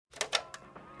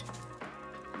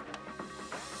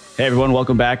Hey everyone,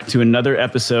 welcome back to another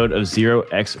episode of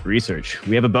 0x Research.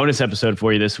 We have a bonus episode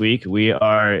for you this week. We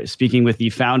are speaking with the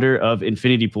founder of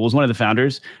Infinity Pools, one of the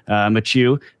founders,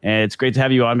 Matthieu. And it's great to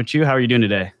have you on, Matthieu. How are you doing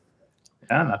today?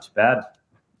 Yeah, not too bad.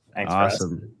 Thanks for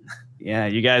Awesome. asking. Yeah,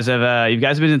 you guys have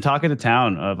been talking to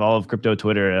town of all of crypto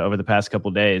Twitter over the past couple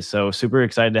of days. So super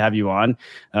excited to have you on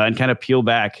and kind of peel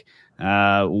back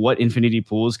what Infinity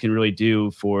Pools can really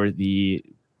do for the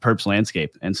perps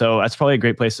landscape. And so that's probably a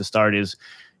great place to start is,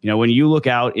 when you look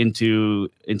out into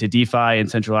DeFi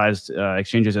and centralized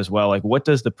exchanges as well, like what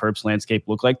does the perps landscape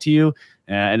look like to you?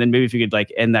 And then maybe if you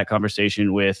could end that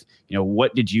conversation with,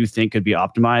 what did you think could be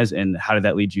optimized and how did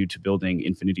that lead you to building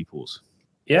Infinity Pools?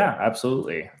 Yeah,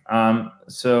 absolutely.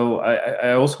 So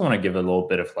I also want to give a little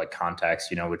bit of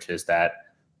context, which is that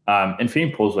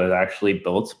Infinity Pools was actually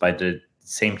built by the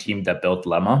same team that built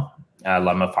Lemma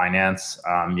Finance.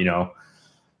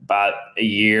 About a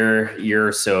year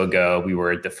or so ago, we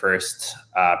were the first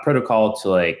protocol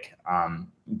to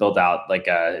build out a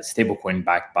stablecoin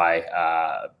backed by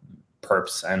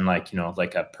perps and a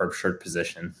perp short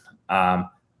position,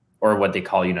 or what they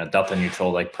call delta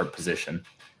neutral perp position.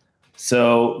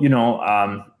 So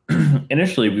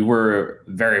initially we were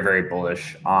very, very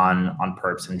bullish on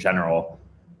perps in general.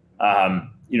 I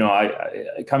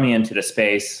coming into the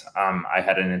space, I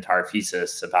had an entire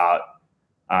thesis about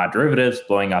derivatives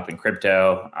blowing up in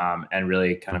crypto, and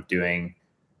really kind of doing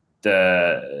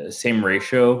the same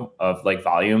ratio of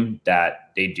volume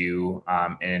that they do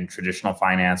in traditional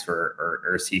finance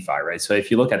or CeFi, right? So if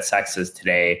you look at sexes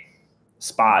today,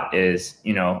 spot is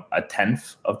a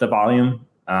tenth of the volume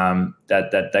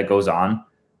that goes on.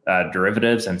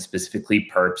 Derivatives and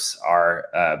specifically perps are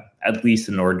at least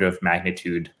an order of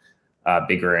magnitude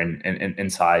bigger in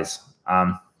size,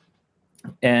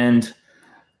 and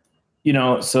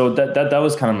so that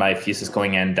was kind of my thesis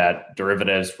going in, that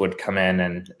derivatives would come in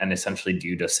and essentially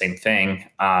do the same thing,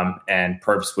 and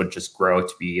perps would just grow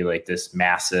to be this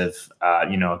massive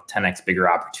 10x bigger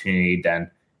opportunity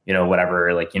than whatever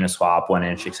Uniswap,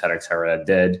 1inch, et cetera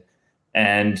did.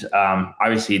 And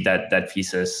obviously that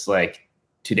thesis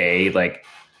today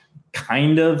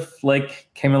kind of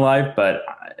came alive, but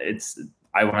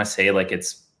I want to say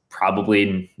it's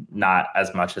probably not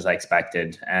as much as I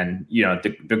expected. And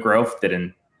the growth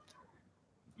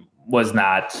was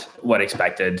not what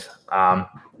expected,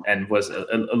 and was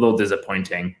a little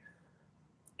disappointing.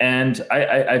 And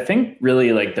I think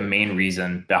really the main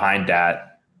reason behind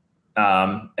that,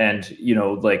 and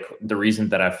the reason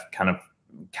that I've kind of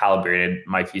calibrated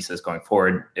my thesis going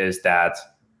forward, is that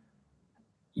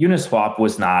Uniswap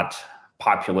was not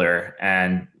popular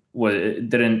and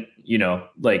didn't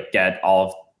get all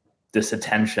of this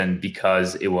attention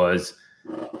because it was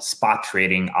spot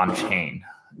trading on chain.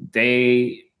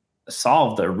 They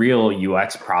solved a real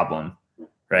UX problem,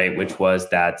 right? Which was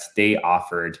that they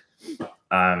offered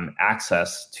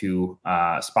access to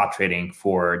spot trading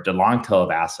for the long tail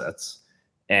of assets,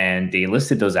 and they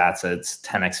listed those assets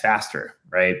 10x faster,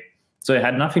 right? So it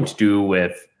had nothing to do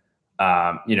with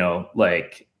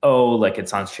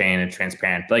it's on chain and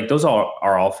transparent. Those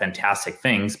are all fantastic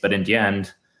things, but in the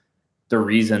end, the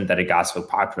reason that it got so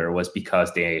popular was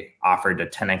because they offered a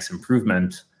 10x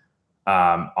improvement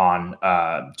on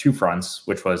two fronts,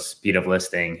 which was speed of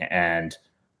listing and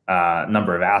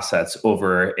number of assets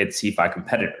over its CeFi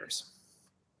competitors.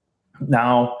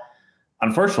 Now,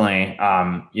 unfortunately,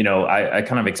 I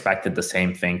kind of expected the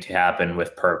same thing to happen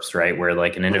with perps, right? Where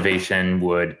an innovation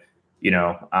would,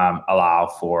 allow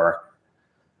for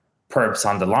perps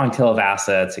on the long tail of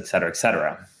assets, et cetera, et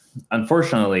cetera.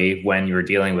 Unfortunately, when you're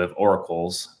dealing with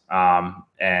oracles,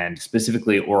 and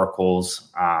specifically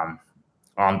oracles on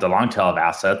the long tail of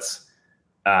assets,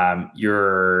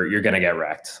 you're going to get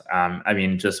wrecked.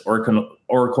 Just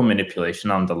oracle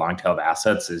manipulation on the long tail of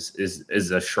assets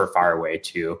is a surefire way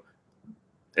to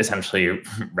essentially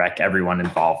wreck everyone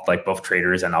involved, both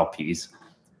traders and LPs.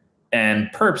 And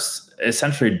perps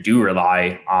essentially do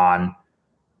rely on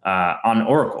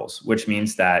oracles, which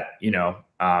means that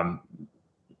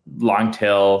long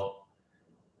tail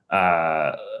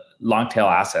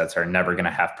assets are never going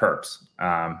to have perps,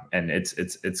 and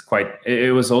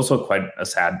it was also quite a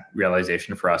sad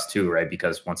realization for us too, right?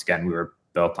 Because once again, we were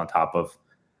built on top of,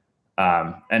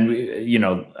 and we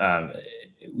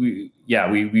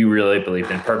really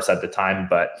believed in perps at the time,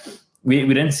 but we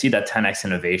didn't see that 10x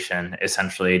innovation.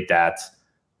 Essentially, that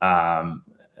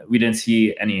we didn't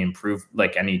see any any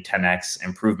 10x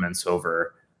improvements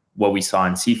over what we saw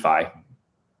in CeFi.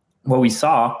 What we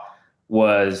saw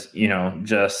was,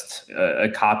 just a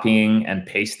copying and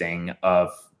pasting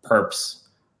of perps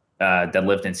that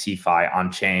lived in CeFi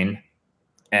on chain,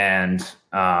 and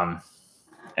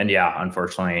yeah,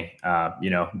 unfortunately,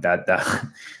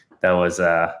 that was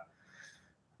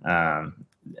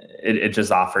it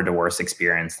just offered a worse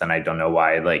experience. Than I don't know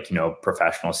why, like,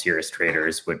 professional serious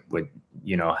traders would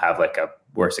have like a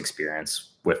worse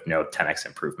experience with 10x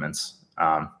improvements.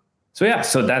 So yeah,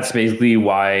 so that's basically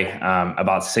why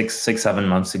about 7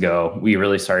 months ago we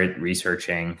really started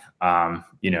researching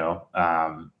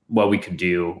what we could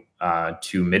do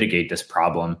to mitigate this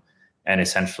problem. And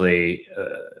essentially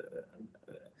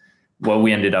what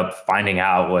we ended up finding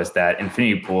out was that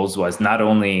Infinity Pools was not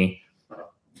only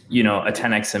a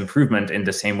 10x improvement in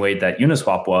the same way that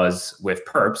Uniswap was with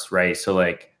perps, right? So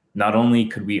like, not only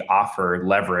could we offer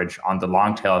leverage on the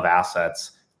long tail of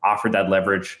assets, offer that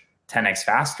leverage 10x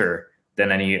faster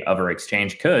than any other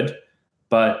exchange could,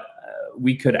 but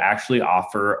we could actually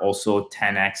offer also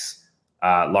 10x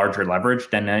larger leverage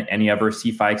than any other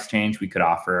CeFi exchange. We could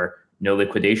offer no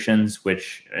liquidations,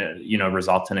 which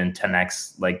resulted in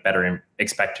 10x like better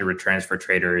expected returns for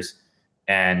traders,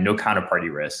 and no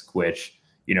counterparty risk, which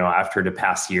after the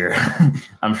past year,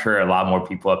 I'm sure a lot more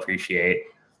people appreciate.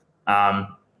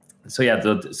 So yeah,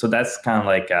 so that's kind of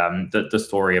like the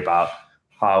story about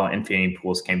how Infinity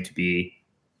Pools came to be.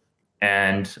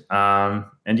 And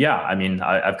yeah, I mean,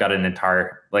 I've got an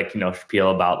entire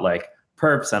spiel about like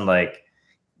perps and like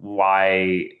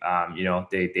why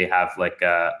they have like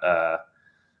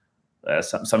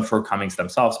some shortcomings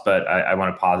themselves. But I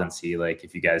want to pause and see like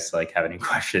if you guys like have any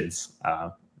questions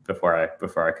before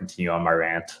I continue on my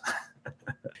rant.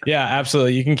 Yeah,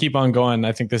 absolutely. You can keep on going.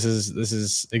 I think this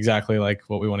is exactly like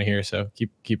what we want to hear. So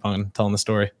keep on telling the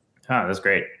story. Oh, that's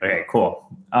great. Okay, cool.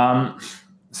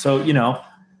 So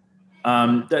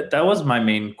that was my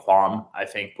main qualm, I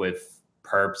think, with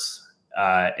perps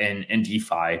in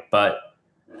DeFi. But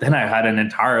then I had an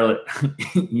entire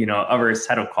other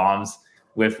set of qualms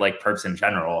with like perps in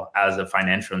general as a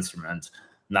financial instrument,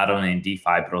 not only in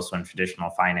DeFi but also in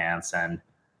traditional finance. And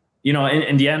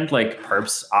in the end, like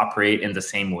perps operate in the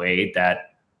same way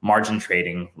that margin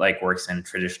trading like works in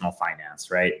traditional finance,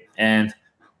 right? And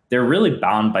they're really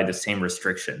bound by the same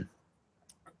restriction.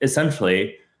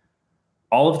 Essentially,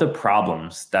 all of the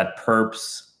problems that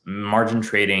perps, margin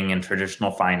trading, and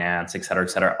traditional finance, et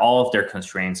cetera, all of their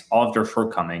constraints, all of their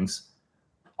shortcomings,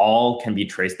 all can be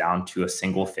traced down to a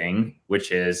single thing,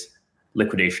 which is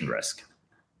liquidation risk.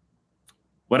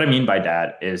 What I mean by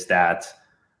that is that,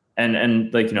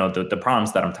 and like, the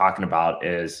problems that I'm talking about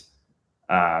is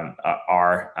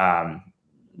are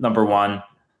number one,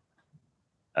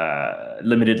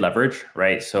 limited leverage,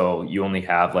 right? So you only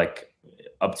have like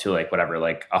up to like whatever,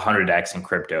 like 100x in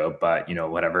crypto, but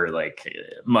whatever, like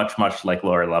much like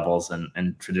lower levels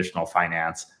in traditional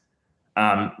finance.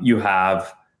 You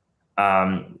have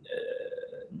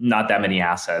not that many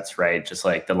assets, right? Just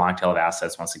like the long tail of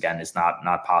assets, once again, is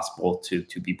not possible to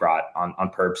be brought on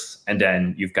perps. And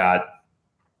then you've got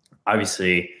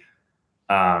obviously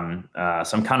some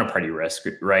counterparty risk,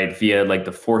 right? Via like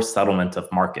the forced settlement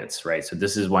of markets, right? So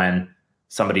this is when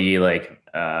somebody like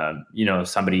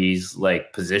somebody's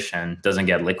like position doesn't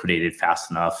get liquidated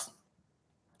fast enough,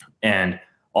 and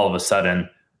all of a sudden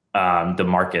the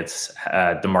market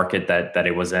that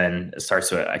it was in starts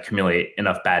to accumulate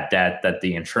enough bad debt that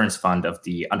the insurance fund of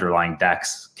the underlying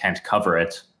DEX can't cover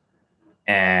it,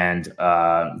 and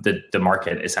the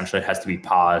market essentially has to be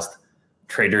paused.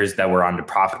 Traders that were on the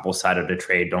profitable side of the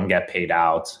trade don't get paid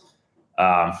out.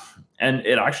 And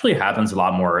it actually happens a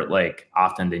lot more like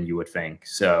often than you would think.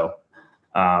 So,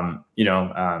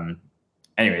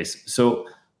 anyways, so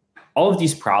all of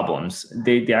these problems,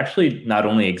 they actually not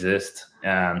only exist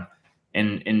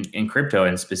in crypto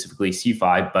and specifically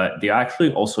CeFi, but they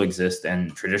actually also exist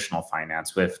in traditional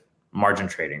finance with margin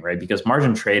trading, right? Because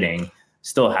margin trading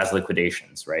still has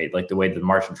liquidations, right? Like the way that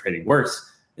margin trading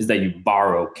works is that you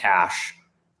borrow cash,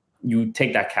 you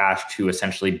take that cash to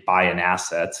essentially buy an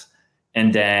asset.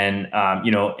 And then,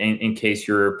 in case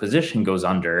your position goes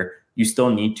under, you still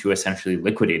need to essentially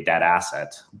liquidate that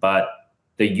asset. But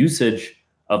the usage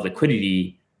of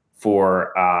liquidity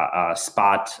for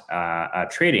spot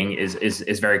trading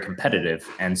is very competitive.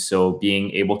 And so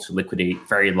being able to liquidate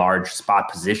very large spot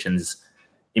positions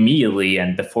immediately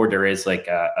and before there is like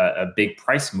a big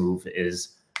price move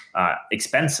is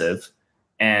expensive.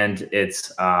 And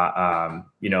it's,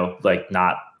 like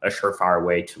not a surefire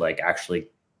way to like actually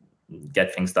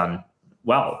get things done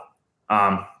well.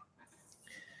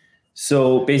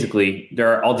 So basically, there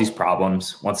are all these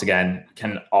problems, once again,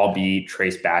 can all be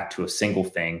traced back to a single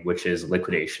thing, which is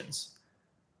liquidations.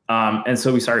 And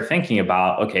so we started thinking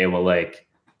about, okay, well, like,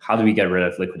 how do we get rid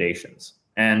of liquidations?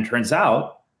 And turns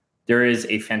out there is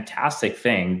a fantastic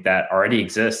thing that already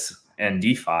exists in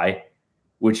DeFi,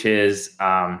 which is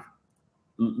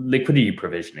liquidity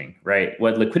provisioning, right?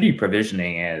 What liquidity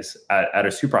provisioning is at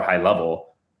a super high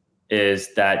level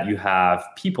is that you have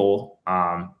people,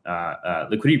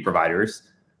 liquidity providers,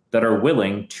 that are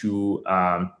willing to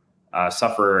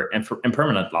suffer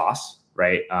impermanent loss,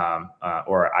 right?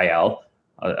 Or IL,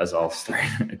 as I'll start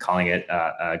calling it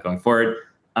going forward.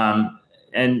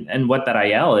 And what that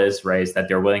IL is, right, is that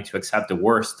they're willing to accept the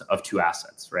worst of two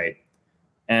assets, right?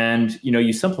 And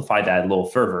you simplify that a little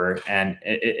further, and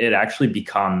it actually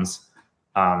becomes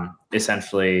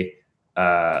essentially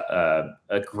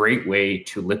a great way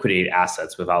to liquidate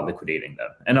assets without liquidating them.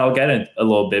 And I'll get a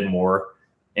little bit more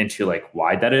into like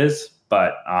why that is,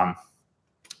 but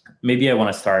maybe I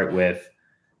want to start with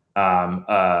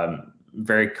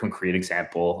very concrete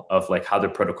example of like how the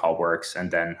protocol works,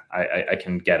 and then I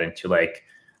can get into like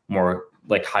more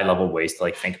like high level ways to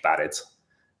like think about it.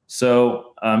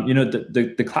 So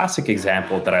the classic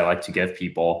example that I like to give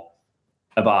people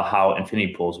about how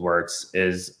Infinity Pools works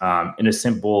is in a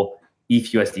simple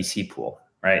ETH USDC pool,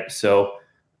 right? So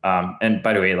and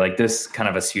by the way, like this kind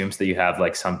of assumes that you have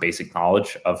like some basic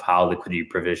knowledge of how liquidity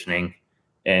provisioning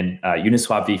in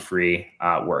Uniswap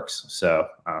v3 works. So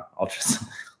I'll just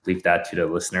leave that to the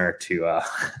listener to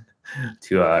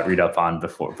read up on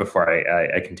before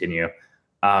I continue.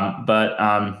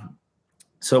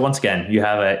 So once again, you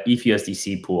have a ETH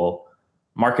USDC pool.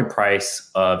 Market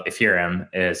price of Ethereum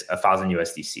is 1,000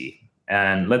 USDC,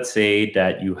 and let's say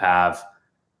that you have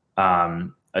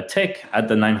a tick at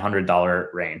the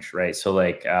 $900 range, right? So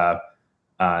like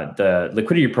the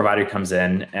liquidity provider comes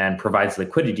in and provides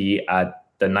liquidity at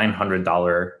the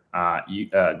 $900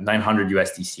 900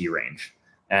 USDC range,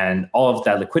 and all of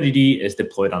that liquidity is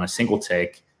deployed on a single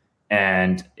tick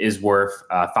and is worth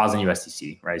 1,000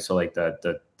 USDC, right? So like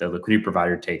the liquidity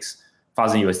provider takes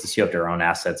 1,000 USDC of their own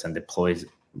assets and deploys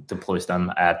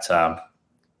them at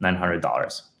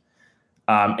 $900.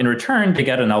 In return, they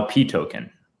get an LP token.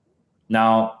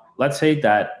 Now, let's say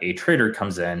that a trader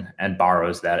comes in and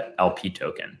borrows that LP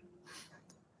token.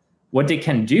 What they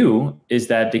can do is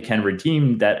that they can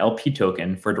redeem that LP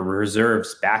token for the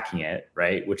reserves backing it,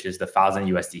 right? Which is the 1,000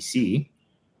 USDC.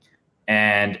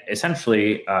 And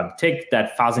essentially take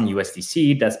that 1,000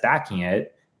 USDC that's backing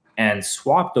it and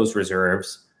swap those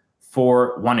reserves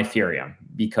for 1 Ethereum,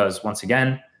 because once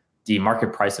again, the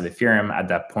market price of Ethereum at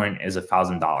that point is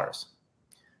 $1,000.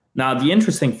 Now, the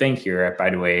interesting thing here, by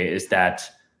the way, is that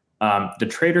the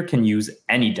trader can use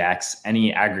any DEX,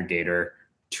 any aggregator,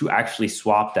 to actually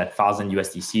swap that 1,000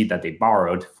 USDC that they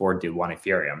borrowed for the 1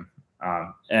 Ethereum.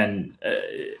 And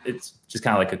it's just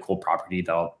kind of like a cool property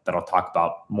that I'll talk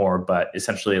about more. But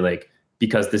essentially, like,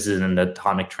 because this is an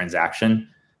atomic transaction,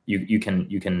 you can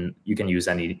use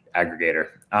any aggregator,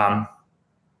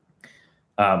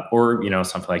 or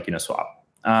something like Uniswap.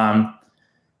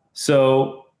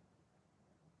 So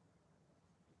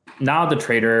now the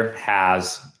trader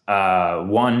has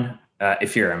 1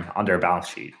 Ethereum on their balance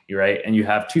sheet, right? And you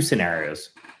have 2 scenarios: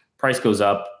 price goes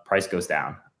up, price goes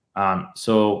down.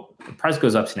 So the price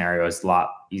goes up scenario is a lot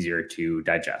easier to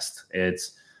digest.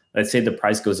 It's, let's say the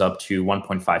price goes up to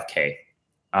 1.5K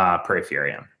per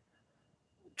Ethereum.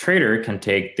 Trader can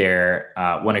take their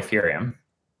 1 Ethereum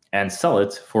and sell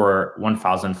it for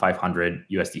 1,500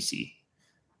 USDC.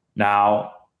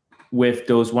 Now, with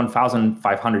those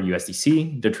 1,500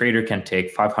 USDC, the trader can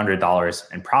take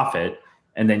 $500 in profit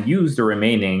and then use the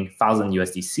remaining 1,000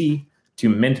 USDC to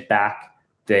mint back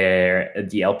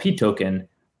the LP token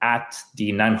at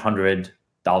the $900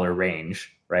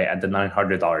 range, right? At the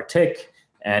 $900 tick,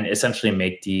 and essentially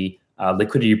make the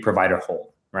liquidity provider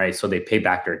whole, right? So they pay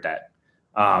back their debt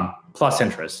plus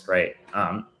interest, right?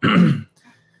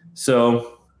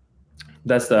 So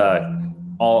that's the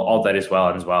all that is well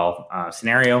and as well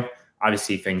scenario.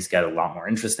 Obviously, things get a lot more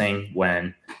interesting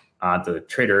when the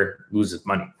trader loses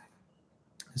money.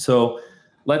 So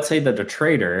let's say that the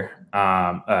trader,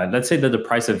 let's say that the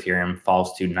price of Ethereum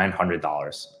falls to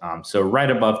 $900. So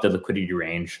right above the liquidity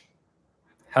range,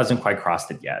 hasn't quite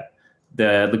crossed it yet.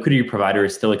 The liquidity provider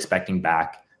is still expecting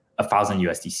back 1,000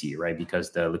 USDC, right?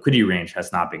 Because the liquidity range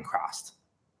has not been crossed.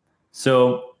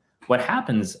 So what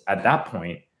happens at that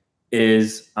point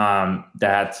is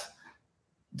that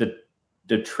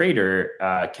the trader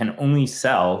can only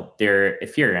sell their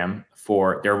Ethereum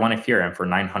for their 1 Ethereum for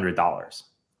 $900.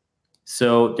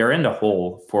 So they're in the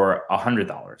hole for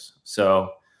 $100.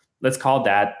 So let's call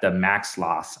that the max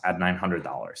loss at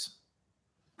 $900.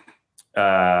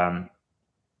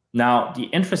 Now, the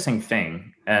interesting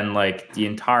thing, and like the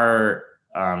entire,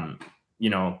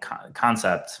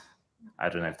 concept, I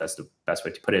don't know if that's the best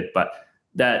way to put it, but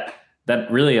that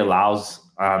really allows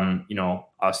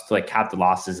us to like cap the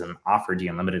losses and offer the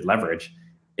unlimited leverage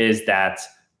is that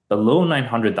below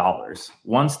 $900,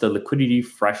 once the liquidity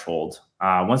threshold,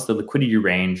 once the liquidity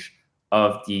range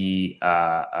of the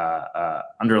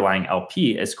underlying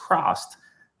LP is crossed,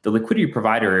 the liquidity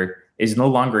provider is no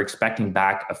longer expecting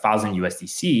back 1,000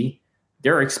 USDC.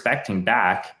 They're expecting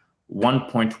back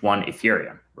 1.1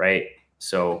 Ethereum, right?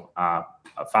 So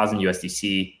 1,000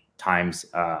 USDC times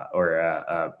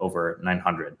over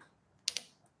 900.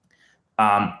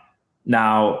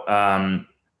 Now,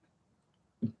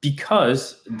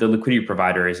 because the liquidity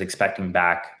provider is expecting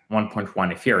back 1.1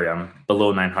 Ethereum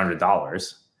below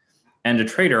 $900, and the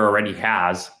trader already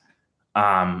has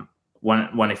one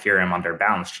Ethereum on their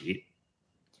balance sheet,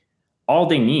 all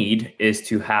they need is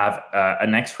to have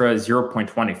an extra 0.1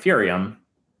 Ethereum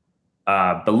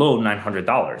below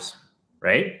 $900,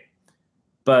 right?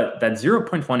 But that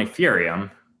 0.1 Ethereum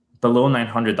below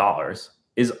 $900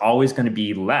 is always going to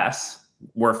be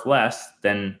worth less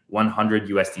than 100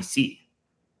 USDC.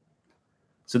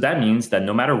 So that means that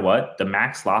no matter what, the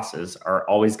max losses are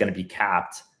always going to be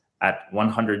capped at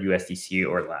 100 USDC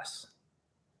or less.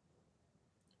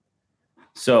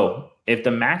 So if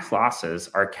the max losses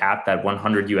are capped at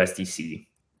 100 USDC,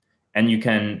 and you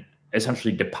can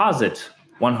essentially deposit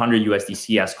 100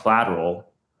 USDC as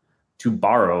collateral to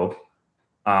borrow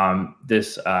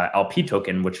this LP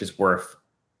token, which is worth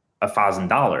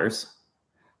 $1,000,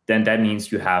 then that means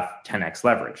you have 10x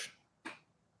leverage.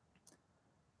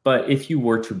 But if you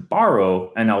were to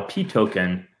borrow an LP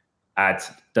token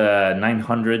at the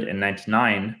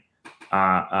 999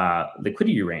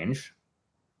 liquidity range,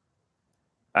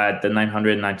 at the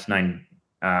 999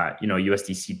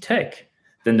 USDC tick,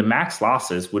 then the max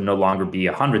losses would no longer be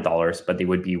 $100, but they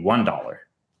would be $1.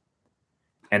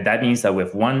 And that means that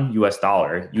with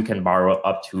 $1 you can borrow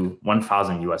up to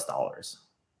 1,000 US dollars,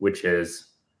 which is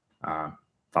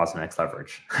 1,000x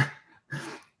leverage.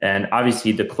 And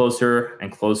obviously, the closer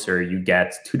and closer you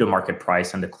get to the market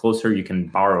price, and the closer you can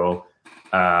borrow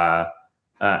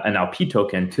an LP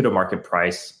token to the market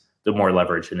price, the more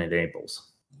leverage it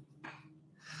enables.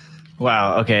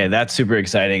 Wow. Okay, that's super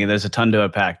exciting, and there's a ton to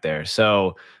unpack there.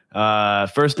 So,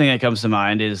 first thing that comes to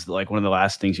mind is like one of the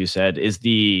last things you said is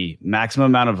the maximum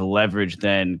amount of leverage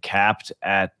then capped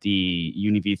at the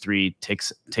UniV3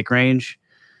 tick range.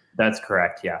 That's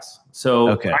correct. Yes.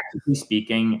 So practically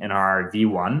speaking, in our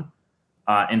V1,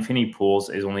 Infinity Pools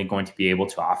is only going to be able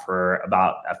to offer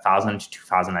about 1,000 to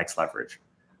 2,000x leverage,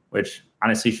 which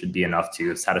honestly should be enough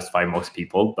to satisfy most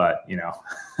people. But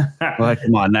well,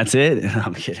 come on, that's it.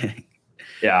 I'm kidding.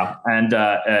 Yeah, and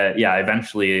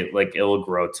eventually, like it'll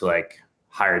grow to like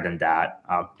higher than that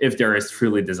if there is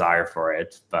truly desire for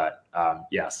it. But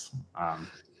yes.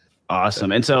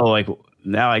 Awesome. And so like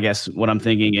now I guess what I'm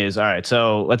thinking is, all right,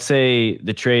 so let's say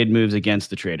the trade moves against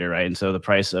the trader, right? And so the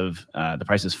price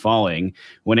is falling.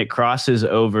 When it crosses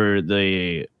over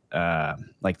the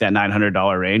like that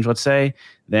 $900 range, let's say,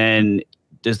 then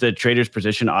does the trader's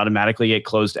position automatically get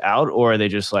closed out, or are they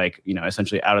just like,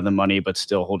 essentially out of the money, but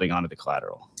still holding on to the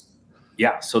collateral?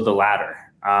 Yeah. So the latter.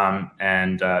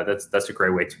 And that's a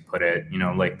great way to put it.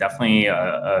 Like definitely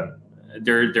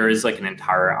there is like an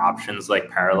entire options like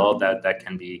parallel that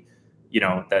can be,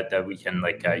 that we can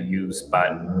like use,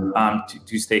 but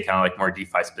to stay kind of like more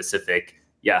DeFi specific,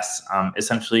 yes,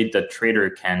 essentially the trader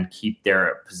can keep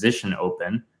their position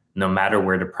open no matter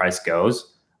where the price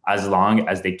goes, as long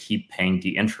as they keep paying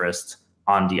the interest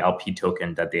on the LP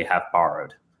token that they have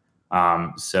borrowed.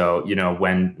 So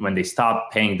when they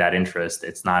stop paying that interest,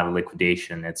 it's not a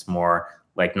liquidation. It's more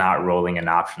like not rolling an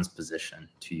options position,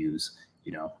 to use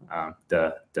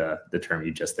the term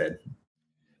you just did.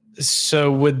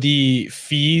 So would the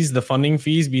funding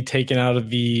fees be taken out of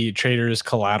the trader's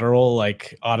collateral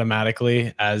like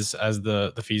automatically as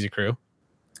the fees accrue?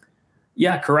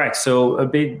 Yeah, correct. So a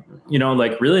big,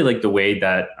 like really like the way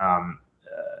that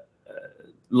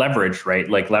leverage, right?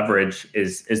 Like leverage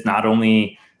is not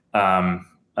only a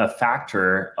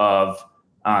factor of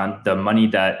the money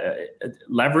that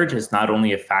leverage is not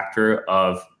only a factor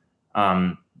of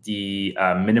the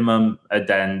minimum,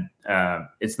 then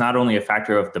it's not only a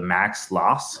factor of the max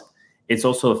loss, it's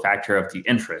also a factor of the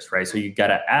interest, right? So you got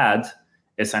to add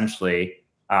essentially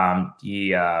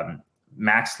the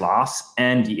max loss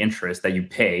and the interest that you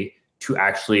pay to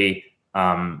actually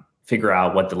figure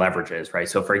out what the leverage is, right?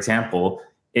 So for example,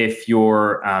 if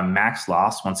your max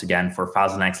loss, once again, for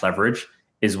 1,000x leverage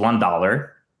is $1,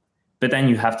 but then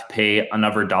you have to pay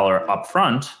another $1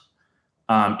 upfront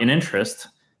in interest,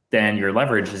 then your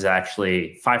leverage is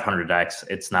actually 500x.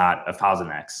 It's not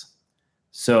 1,000x.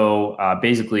 So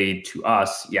basically, to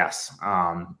us, yes,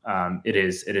 it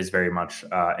is very much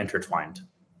intertwined.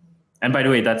 And by the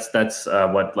way, that's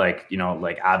what like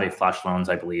Aave flash loans,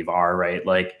 I believe, are, right?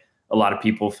 Like a lot of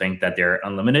people think that they're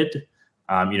unlimited.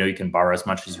 You can borrow as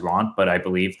much as you want, but I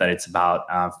believe that it's about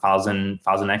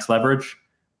 1000x leverage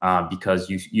because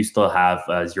you still have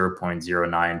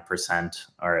 0.09%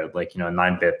 or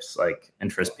 9 bips like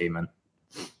interest payment.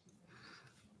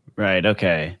 Right.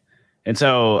 Okay. And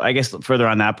so I guess further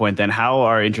on that point, then how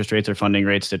are interest rates or funding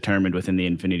rates determined within the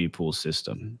Infinity Pool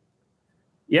system?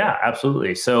 Yeah,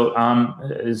 absolutely. So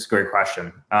it's a great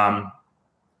question.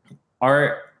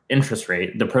 Our interest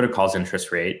rate, the protocol's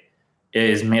interest rate,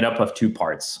 is made up of two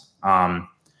parts.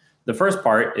 The first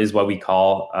part is what we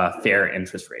call a fair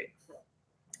interest rate.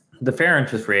 The fair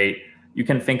interest rate, you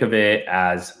can think of it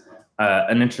as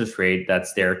an interest rate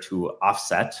that's there to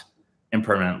offset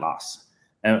impermanent loss.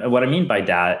 And what I mean by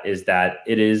that is that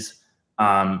it is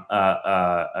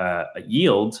a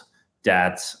yield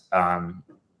that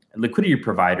liquidity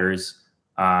providers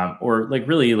or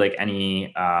really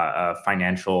any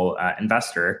financial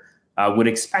investor would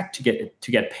expect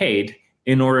to get paid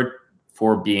in order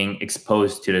for being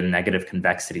exposed to the negative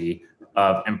convexity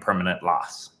of impermanent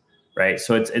loss, right?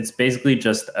 So it's basically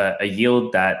just a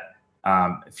yield that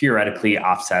theoretically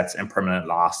offsets impermanent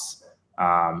loss,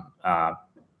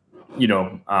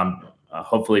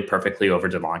 hopefully perfectly over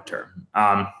the long term.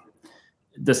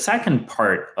 The second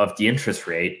part of the interest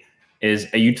rate is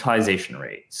a utilization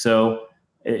rate. So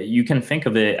you can think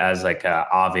of it as like a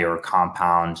Aave or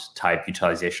compound type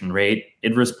utilization rate.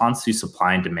 It responds to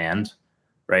supply and demand,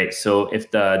 right? So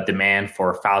if the demand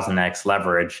for 1000x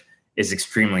leverage is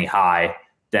extremely high,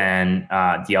 then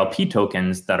the LP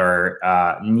tokens that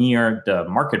are near the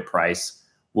market price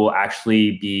will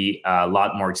actually be a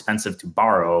lot more expensive to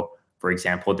borrow, for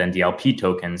example, than the LP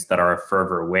tokens that are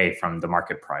further away from the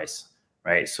market price,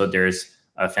 right? So there's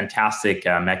a fantastic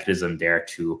mechanism there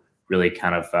to really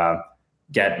kind of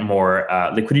get more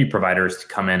liquidity providers to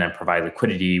come in and provide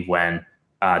liquidity when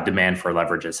demand for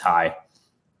leverage is high.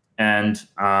 And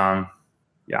I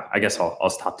guess I'll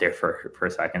stop there for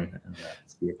a second.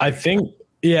 I think,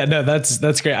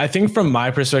 that's great. I think from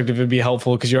my perspective, it'd be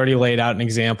helpful because you already laid out an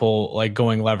example, like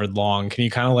going levered long. Can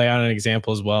you kind of lay out an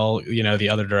example as well, the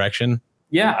other direction?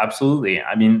 Yeah, absolutely.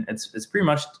 I mean, it's pretty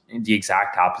much the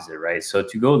exact opposite, right? So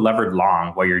to go levered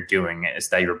long, what you're doing is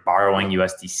that you're borrowing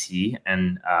USDC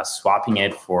and swapping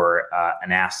it for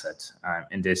an asset,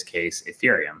 in this case,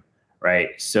 Ethereum, right?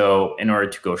 So in order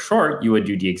to go short, you would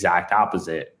do the exact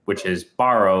opposite, which is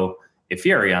borrow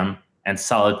Ethereum and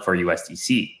sell it for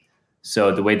USDC.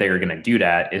 So the way that you're going to do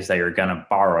that is that you're going to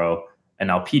borrow an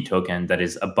LP token that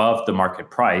is above the market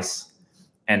price,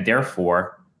 and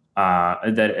therefore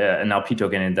an LP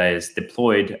token that is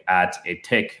deployed at a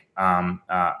tick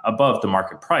above the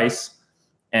market price,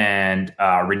 and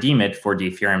redeem it for the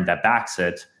Ethereum that backs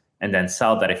it, and then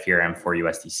sell that Ethereum for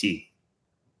USDC.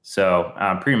 So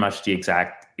pretty much the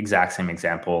exact same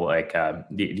example, like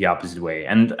the opposite way.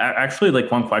 And actually,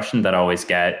 like one question that I always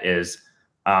get is,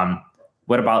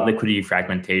 what about liquidity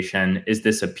fragmentation? Is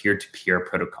this a peer-to-peer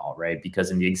protocol, right?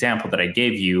 Because in the example that I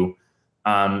gave you,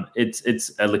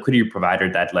 it's a liquidity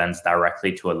provider that lends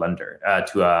directly to a lender,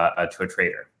 to a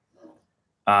trader.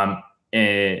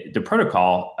 The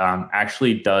protocol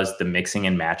actually does the mixing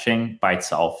and matching by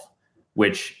itself,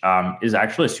 which is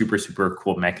actually a super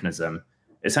cool mechanism.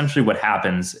 Essentially, what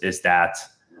happens is that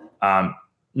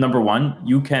number one,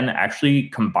 you can actually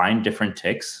combine different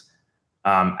ticks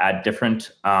at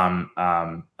different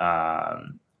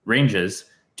ranges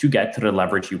to get to the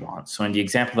leverage you want. So in the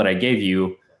example that I gave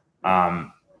you,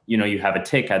 you have a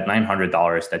tick at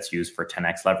 $900 that's used for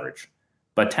 10x leverage,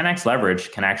 but 10x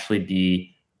leverage can actually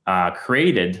be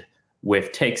created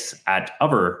with ticks at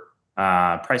other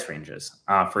price ranges.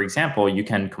 For example, you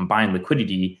can combine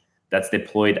liquidity that's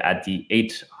deployed at the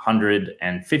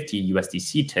 850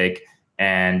 USDC tick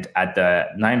and at the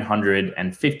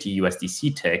 950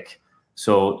 USDC tick.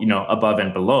 So, above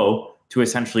and below, to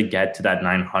essentially get to that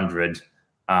 900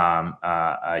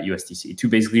 USDC, to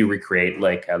basically recreate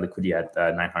like liquidity at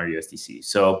 900 USDC.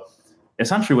 So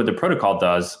essentially what the protocol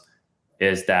does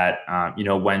is that,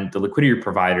 when the liquidity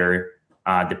provider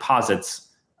deposits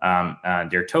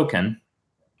their token,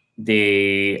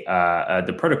 the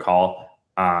protocol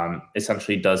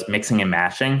essentially does mixing and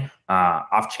matching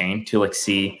off chain to like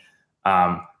see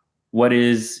what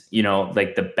is,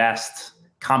 like the best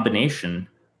combination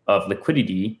of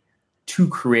liquidity to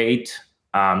create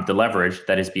the leverage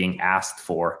that is being asked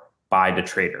for by the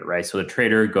trader, right? So the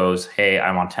trader goes, hey,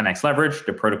 I want 10x leverage.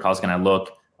 The protocol is going to look,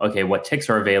 okay, what ticks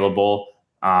are available?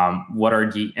 what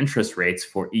are the interest rates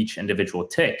for each individual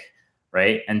tick,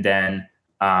 right? And then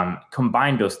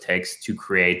combine those ticks to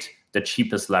create the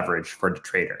cheapest leverage for the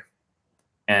trader.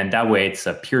 And that way it's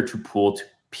a peer-to-pool to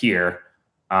peer,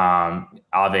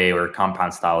 Aave or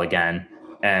compound style again.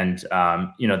 And,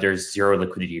 there's zero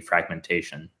liquidity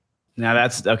fragmentation. Now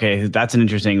that's okay. That's an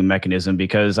interesting mechanism,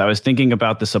 because I was thinking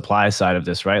about the supply side of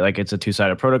this, right? Like, it's a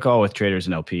two-sided protocol with traders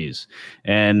and LPs.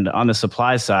 And on the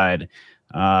supply side,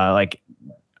 are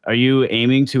you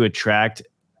aiming to attract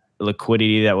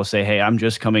liquidity that will say, hey, I'm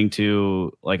just coming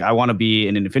to, like, I want to be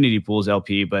an Infinity Pools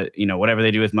LP, but whatever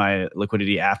they do with my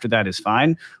liquidity after that is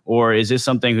fine? Or is this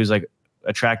something who's like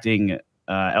attracting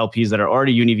LPs that are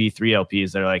already UniV3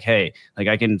 LPs that are like, hey, like,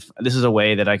 this is a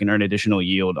way that I can earn additional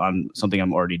yield on something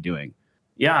I'm already doing?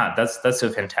 Yeah, that's a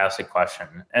fantastic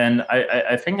question. And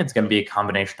I think it's going to be a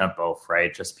combination of both,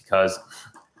 right? Just because,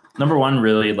 number one,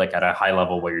 really, like, at a high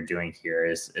level, what you're doing here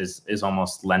is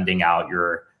almost lending out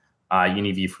your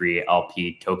UniV3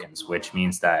 LP tokens, which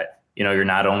means that, you're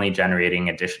not only generating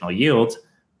additional yield,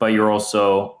 but you're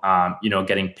also,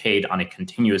 getting paid on a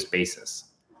continuous basis.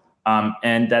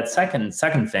 And that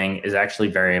second thing is actually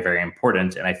very, very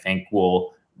important, and I think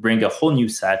will bring a whole new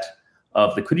set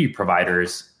of liquidity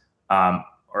providers,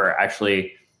 or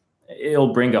actually,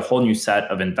 it'll bring a whole new set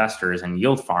of investors and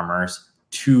yield farmers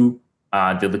to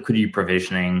the liquidity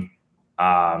provisioning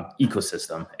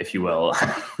ecosystem, if you will.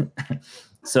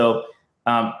 So,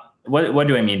 what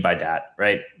do I mean by that,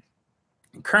 right?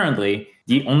 Currently,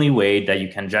 the only way that you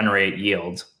can generate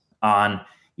yield on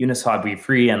Uniswap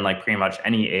V3 and like pretty much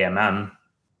any AMM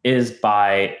is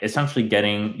by essentially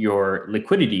getting your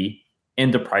liquidity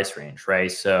in the price range,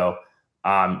 right? So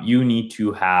you need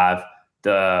to have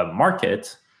the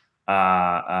market,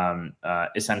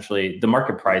 essentially the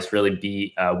market price really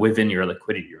be within your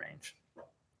liquidity range.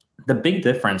 The big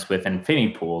difference with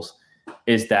Infinity Pools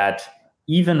is that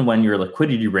even when your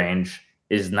liquidity range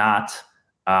is not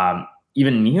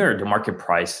even near the market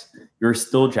price, you're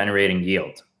still generating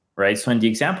yield. Right. So in the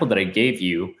example that I gave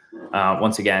you,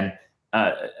 once again,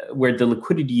 where the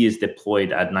liquidity is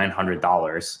deployed at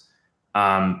 $900,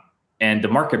 and the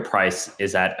market price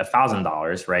is at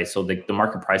 $1,000, right? So the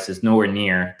market price is nowhere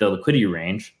near the liquidity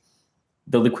range.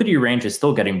 The liquidity range is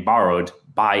still getting borrowed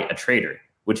by a trader,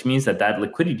 which means that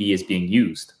liquidity is being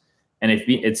used. And if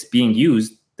it's being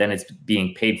used, then it's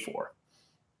being paid for.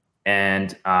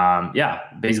 And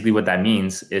basically what that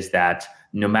means is that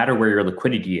no matter where your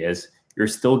liquidity is, you're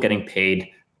still getting paid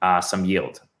some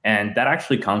yield. And that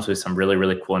actually comes with some really,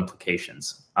 really cool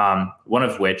implications. One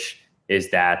of which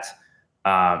is that,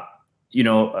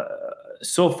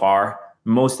 so far,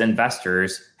 most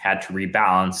investors had to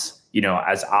rebalance,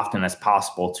 as often as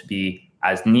possible to be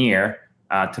as near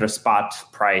to the spot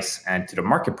price and to the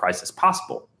market price as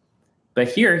possible. But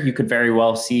here you could very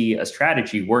well see a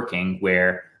strategy working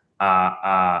where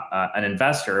an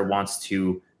investor wants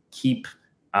to keep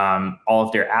all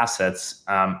of their assets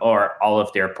or all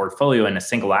of their portfolio in a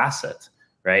single asset,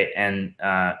 right? And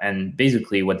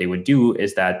basically what they would do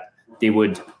is that they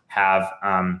would have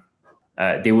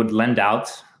they would lend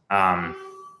out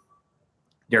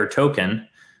their token.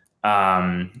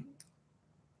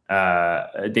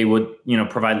 They would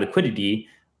provide liquidity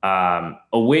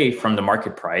away from the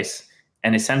market price,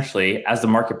 and essentially as the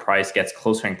market price gets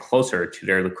closer and closer to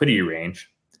their liquidity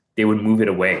range, they would move it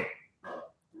away.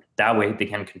 That way they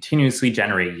can continuously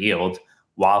generate yield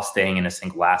while staying in a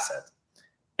single asset.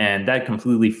 And that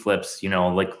completely flips,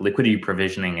 like liquidity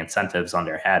provisioning incentives on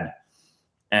their head.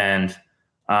 And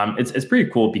it's pretty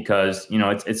cool because,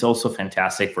 it's also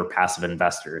fantastic for passive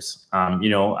investors.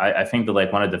 I think that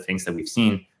like one of the things that we've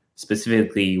seen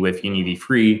specifically with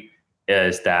UniV3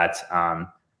 is that,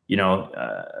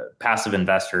 passive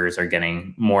investors are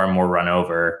getting more and more run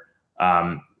over.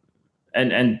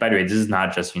 And by the way, this is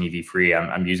not just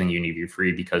UniV3. I'm using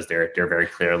UniV3 because they're very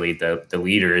clearly the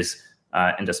leaders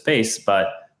in the space. But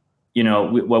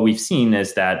what we've seen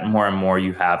is that more and more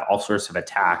you have all sorts of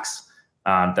attacks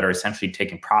that are essentially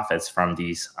taking profits from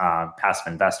these passive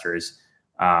investors,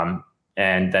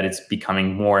 and that it's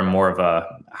becoming more and more of a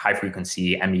high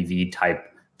frequency MEV type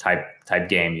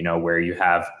game. Where you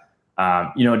have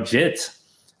JIT.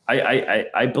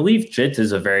 I believe JIT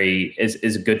is a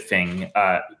good thing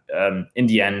in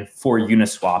the end for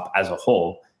Uniswap as a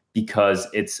whole, because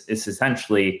it's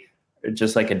essentially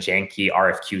just like a janky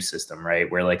RFQ system,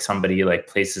 right? Where like somebody like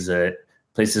places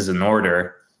an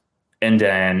order, and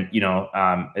then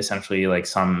essentially like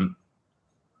some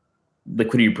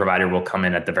liquidity provider will come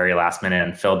in at the very last minute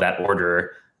and fill that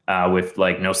order with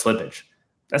like no slippage.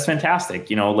 That's fantastic.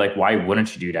 Like why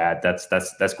wouldn't you do that?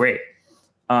 That's great.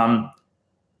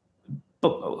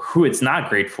 But who it's not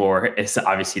great for is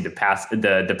obviously the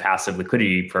passive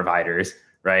liquidity providers,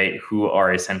 right? Who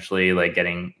are essentially like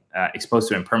getting exposed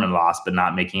to impermanent loss, but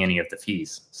not making any of the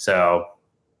fees. So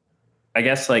I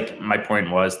guess like my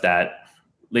point was that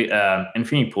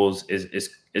Infinity Pools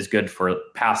is good for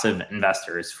passive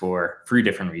investors for 3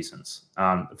 different reasons.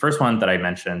 The first one that I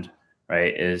mentioned,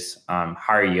 right, is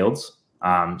higher yields.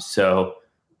 And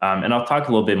I'll talk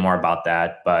a little bit more about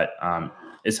that, but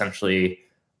essentially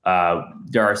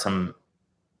there are some,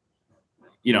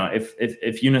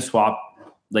 if Uniswap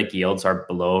like yields are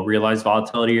below realized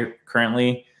volatility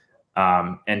currently,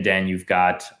 and then you've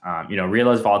got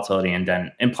realized volatility and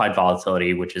then implied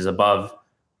volatility, which is above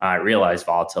realized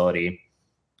volatility,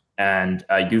 and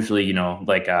usually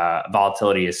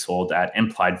volatility is sold at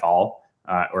implied vol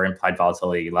or implied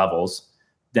volatility levels.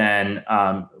 Then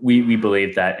we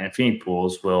believe that Infinity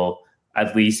Pools will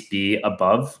at least be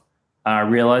above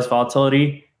realized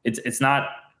volatility. It's not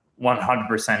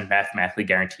 100% mathematically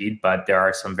guaranteed, but there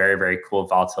are some very, very cool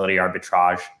volatility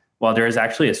arbitrage. Well, there is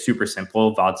actually a super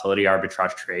simple volatility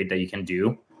arbitrage trade that you can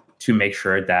do to make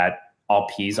sure that all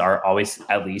Ps are always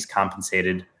at least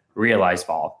compensated realized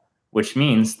vol, which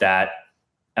means that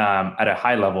at a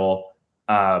high level,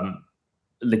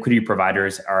 liquidity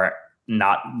providers are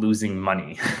not losing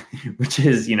money, which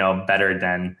is better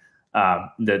than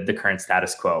the current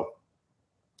status quo.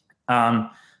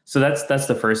 So that's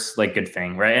the first like good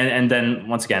thing, right? And then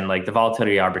once again, like the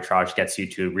volatility arbitrage gets you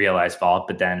to realized vol,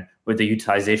 but then with the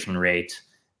utilization rate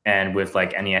and with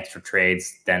like any extra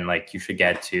trades, then like you should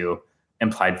get to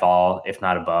implied vol, if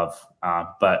not above.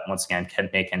 But once again,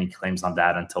 can't make any claims on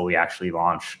that until we actually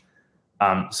launch.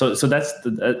 So that's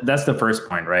the first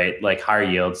point, right? Like higher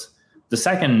yields. The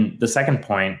second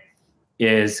point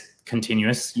is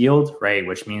continuous yield, right?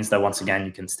 Which means that once again,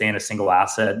 you can stay in a single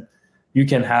asset. You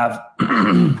can have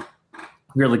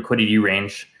your liquidity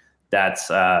range that's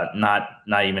not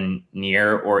even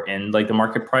near or in like the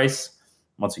market price.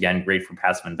 Once again, great for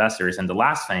passive investors. And the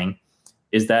last thing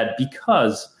is that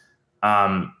because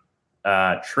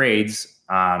trades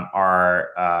are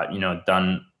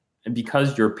done,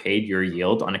 because you're paid your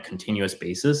yield on a continuous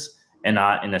basis and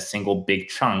not in a single big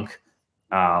chunk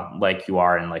like you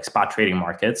are in like spot trading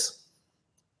markets.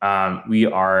 We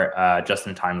are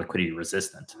just-in-time liquidity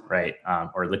resistant, right?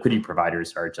 Or liquidity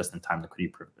providers are just-in-time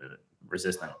liquidity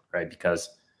resistant, right? Because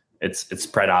it's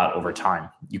spread out over time.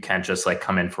 You can't just like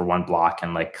come in for one block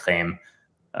and like claim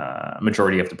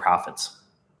majority of the profits.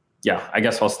 Yeah, I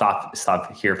guess I'll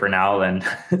stop here for now and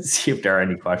see if there are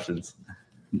any questions.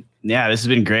 Yeah, this has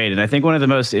been great. And I think one of the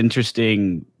most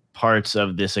interesting parts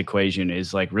of this equation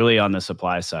is like really on the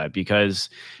supply side, because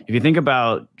if you think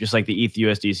about just like the ETH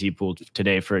USDC pool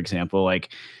today, for example, like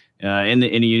in a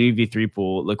UV3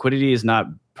 pool, liquidity is not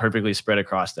perfectly spread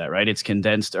across that, right? It's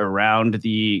condensed around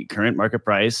the current market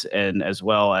price, and as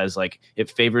well as like it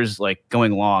favors like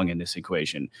going long in this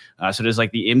equation. So does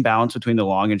like the imbalance between the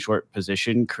long and short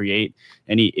position create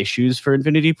any issues for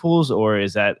Infinity Pools, or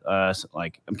is that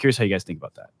like, I'm curious how you guys think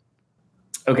about that.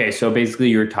 Okay, so basically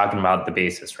you're talking about the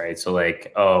basis, right? So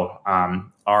like,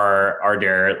 are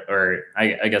there, or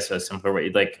I guess a simpler way,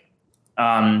 like,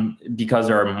 because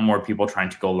there are more people trying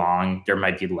to go long, there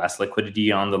might be less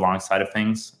liquidity on the long side of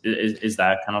things. Is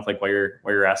that kind of like what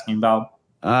you're asking about?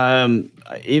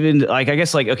 Even like, I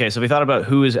guess like, okay, so we thought about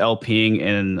who is LPing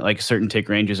in like certain tick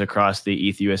ranges across the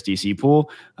ETH USDC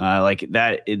pool, like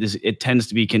that it tends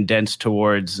to be condensed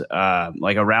towards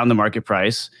like around the market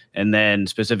price, and then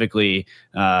specifically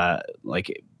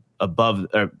like above,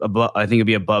 I think it'd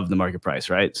be above the market price,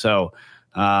 right? So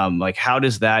like how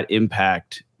does that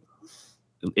impact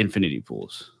Infinity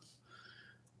Pools?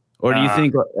 Or do you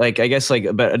think like, I guess like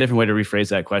a different way to rephrase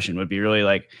that question would be really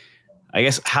like, I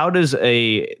guess how does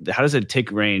a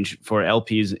tick range for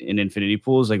LPs in Infinity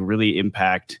Pools like really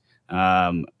impact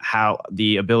how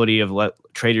the ability of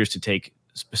traders to take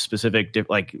specific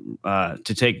to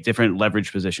take different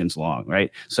leverage positions long,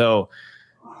 right? So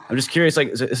I'm just curious,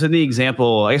 like, so the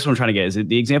example, I guess what I'm trying to get is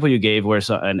the example you gave where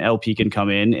an LP can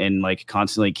come in and like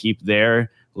constantly keep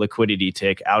their liquidity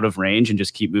tick out of range and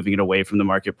just keep moving it away from the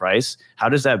market price. How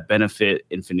does that benefit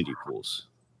Infinity Pools?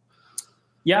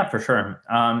 Yeah, for sure.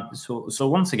 So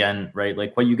once again, right,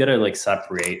 like what you gotta like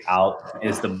separate out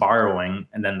is the borrowing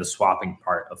and then the swapping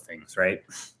part of things, right?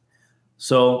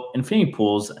 So Infinity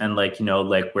Pools and like,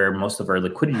 like where most of our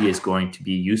liquidity is going to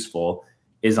be useful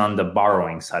is on the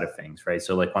borrowing side of things, right?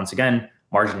 So like once again,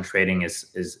 margin trading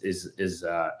is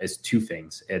two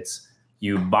things. It's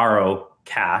you borrow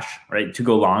cash, right? To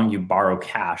go long, you borrow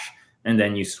cash, and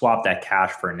then you swap that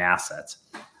cash for an asset,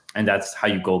 and that's how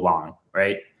you go long,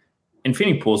 right?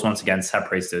 Infinity Pools once again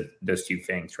separates those two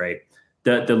things, right?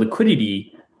 the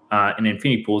liquidity in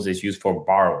infinity pools is used for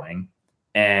borrowing,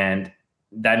 and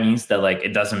that means that like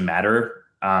it doesn't matter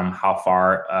how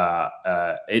far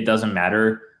it doesn't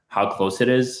matter how close it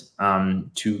is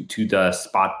to the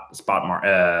spot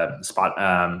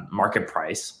market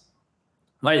price.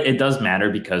 Like it does matter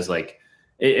because like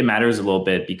it matters a little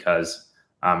bit because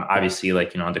obviously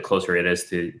like the closer it is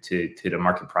to the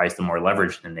market price, the more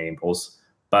leverage it enables,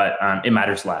 but it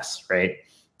matters less, right?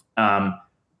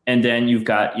 And then you've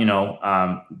got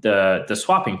the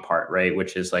swapping part, right,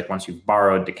 which is like once you've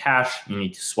borrowed the cash, you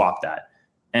need to swap that.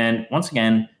 And once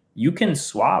again, you can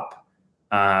swap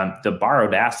the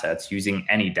borrowed assets using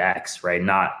any DEX, right?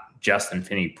 Not just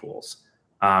infinity pools,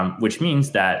 which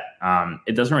means that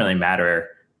it doesn't really matter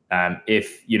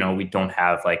if we don't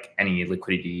have like any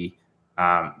liquidity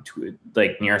to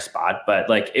like near spot, but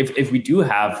like if we do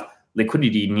have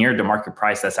liquidity near the market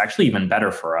price, that's actually even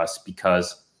better for us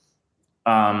because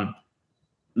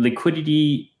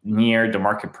liquidity near the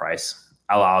market price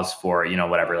allows for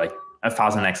whatever, like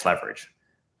 1,000x leverage.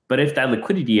 But if that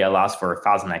liquidity allows for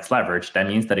 1,000x leverage, that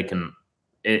means that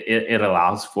it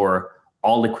allows for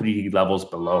all liquidity levels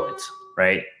below it,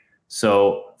 right?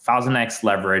 So 1,000x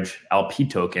leverage LP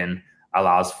token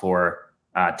allows for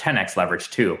 10x leverage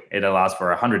too. It allows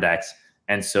for 100x.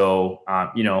 And so,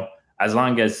 as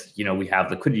long as, we have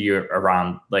liquidity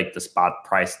around like the spot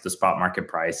price, the spot market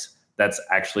price, that's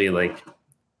actually like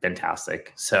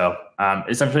fantastic. So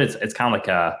essentially it's kind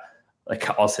of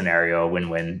like all scenario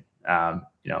win-win,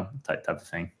 type of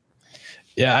thing.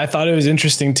 Yeah, I thought it was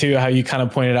interesting too how you kind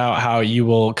of pointed out how you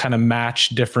will kind of match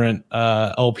different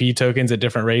LP tokens at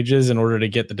different ranges in order to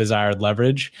get the desired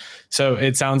leverage. So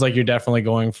it sounds like you're definitely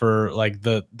going for like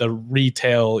the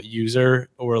retail user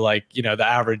or like the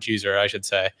average user, I should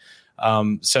say.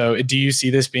 So do you see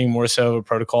this being more so a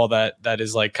protocol that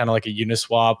is like kind of like a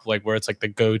Uniswap, like where it's like the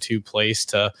go-to place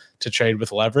to trade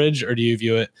with leverage, or do you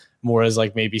view it more as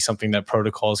like maybe something that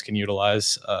protocols can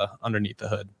utilize underneath the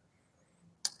hood?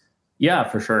 Yeah,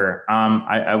 for sure.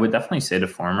 I would definitely say the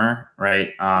former, right?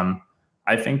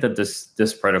 I think that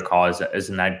this protocol is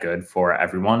not good for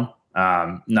everyone,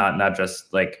 not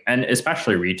just like, and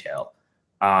especially retail.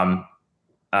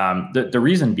 The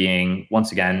reason being,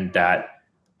 once again, that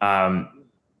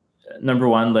number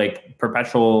one, like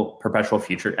perpetual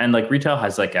future, and like retail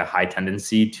has like a high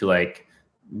tendency to like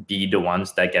be the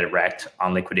ones that get wrecked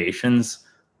on liquidations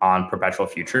on perpetual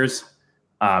futures,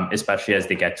 especially as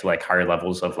they get to like higher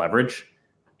levels of leverage.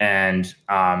 And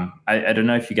I don't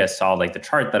know if you guys saw like the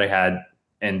chart that I had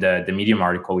in the Medium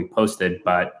article we posted,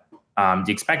 but the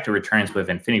expected returns with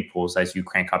infinity pools as you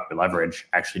crank up your leverage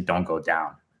actually don't go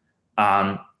down.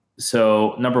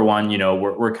 So number one,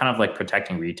 we're kind of like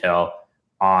protecting retail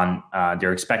on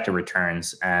their expected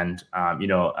returns and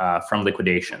from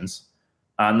liquidations.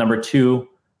 Number two,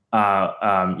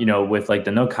 with like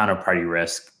the no counterparty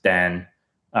risk, then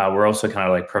we're also kind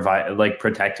of like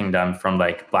protecting them from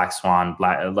like black swan,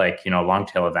 long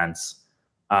tail events.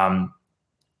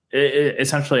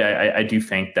 Essentially, I do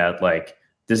think that like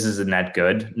this is a net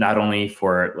good, not only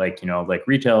for like like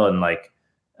retail and like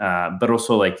but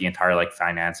also like the entire like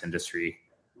finance industry.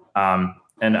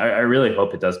 And I really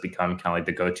hope it does become kind of like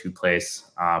the go-to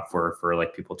place for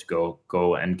like people to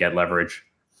go and get leverage.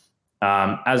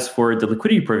 As for the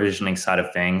liquidity provisioning side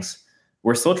of things,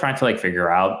 we're still trying to like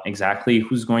figure out exactly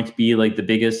who's going to be like the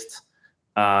biggest,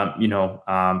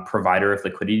 provider of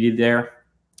liquidity there.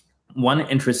 One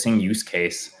interesting use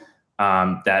case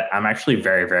that I'm actually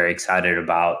very, very excited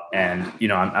about, and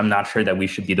I'm not sure that we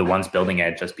should be the ones building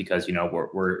it just because we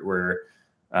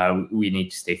need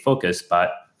to stay focused.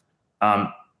 But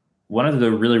one of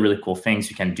the really, really cool things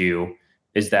you can do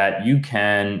is that you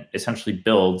can essentially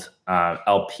build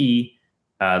LP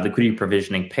liquidity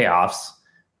provisioning payoffs.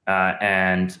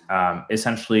 And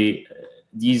essentially,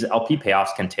 these LP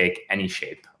payoffs can take any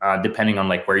shape depending on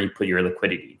like where you put your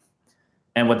liquidity.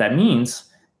 And what that means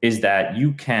is that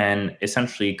you can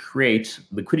essentially create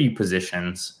liquidity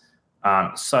positions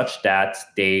such that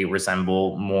they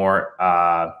resemble more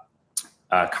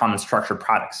common structured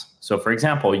products. So, for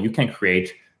example, you can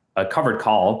create a covered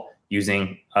call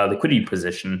using a liquidity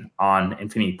position on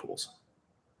infinity pools.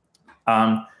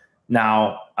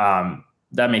 Now,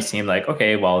 that may seem like,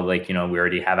 okay, well, like, we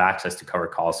already have access to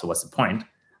covered calls, so what's the point?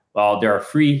 Well, there are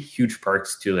 3 huge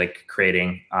perks to like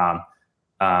creating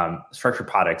structured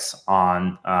products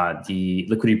on the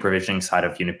liquidity provisioning side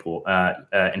of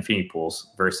infinity pools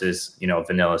versus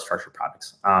vanilla structured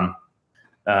products.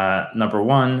 Number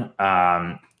one,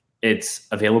 it's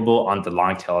available on the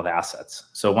long tail of assets.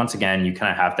 So once again, you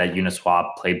kind of have that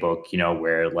Uniswap playbook,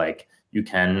 where like you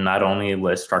can not only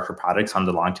list structured products on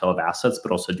the long tail of assets,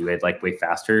 but also do it like way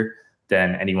faster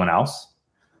than anyone else.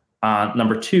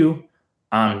 Number two,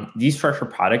 these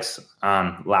structured products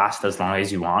last as long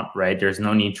as you want, right? There's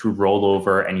no need to roll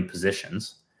over any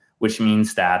positions, which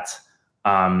means that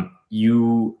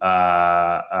you,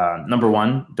 number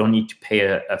one, don't need to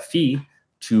pay a fee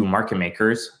to market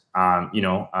makers,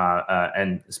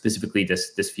 and specifically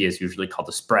this fee is usually called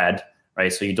a spread,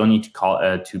 right? So you don't need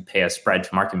to pay a spread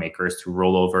to market makers to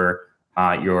roll over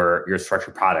your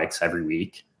structured products every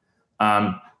week.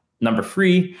 Number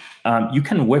three, you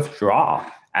can withdraw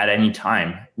at any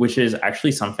time, which is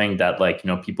actually something that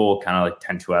people kind of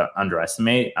tend to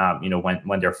underestimate.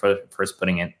 When they're first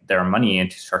putting in their money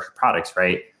into structured products,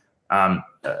 right?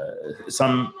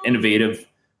 Some innovative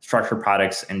structured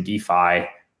products in DeFi,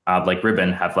 like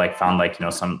Ribbon, have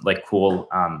found some cool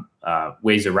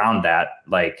ways around that,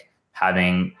 like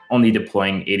having only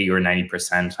deploying 80 or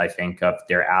 90%, I think, of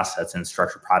their assets in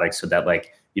structured products, so that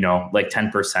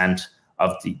 10%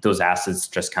 of those assets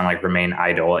just kind of remain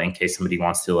idle in case somebody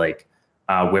wants to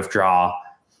withdraw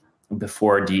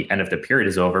before the end of the period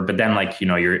is over. But then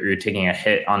you're taking a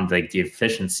hit on the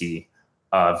efficiency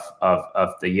of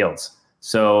the yields.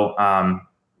 So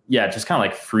just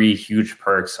kind of three huge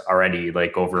perks already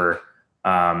over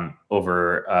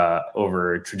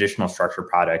traditional structured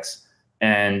products.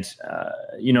 And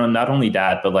not only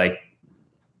that, but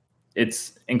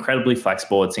it's incredibly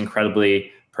flexible. It's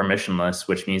incredibly permissionless,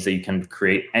 which means that you can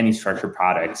create any structured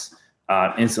products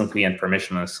instantly and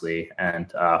permissionlessly.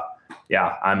 And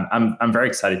I'm very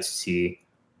excited to see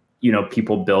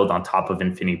people build on top of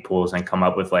Infinity Pools and come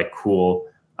up with cool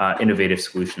innovative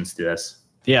solutions to this.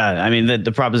 Yeah, I mean,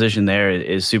 the proposition there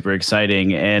is super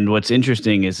exciting. And what's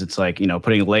interesting is it's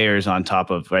putting layers on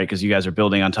top of, right? Because you guys are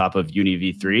building on top of Uni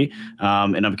V3.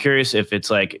 And I'm curious if it's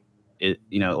the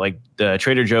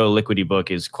Trader Joe Liquidity book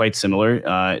is quite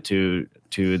similar to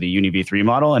the Uni V3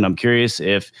 model. And I'm curious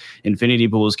if Infinity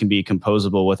Pools can be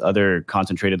composable with other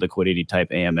concentrated liquidity type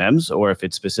AMMs, or if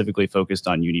it's specifically focused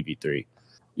on Uni V3.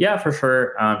 Yeah, for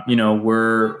sure.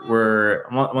 We're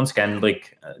once again,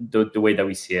 the way that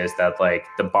we see it is that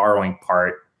the borrowing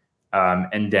part,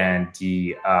 and then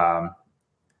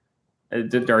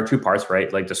there are two parts, right?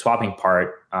 The swapping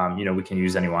part, we can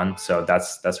use anyone, so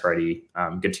that's already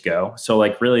good to go. So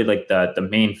really the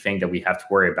main thing that we have to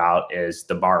worry about is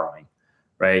the borrowing,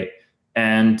 right?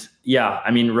 And yeah,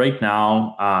 I mean, right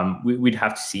now we'd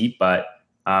have to see, but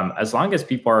as long as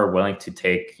people are willing to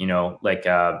take,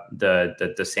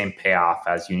 the same payoff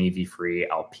as Uni V3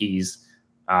 LPs,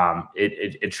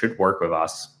 it should work with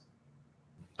us.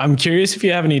 I'm curious if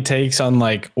you have any takes on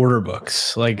order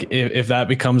books, if that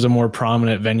becomes a more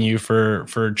prominent venue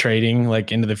for trading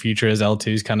into the future as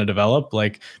L2s kind of develop.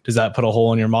 Does that put a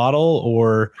hole in your model,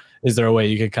 or is there a way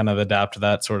you could kind of adapt to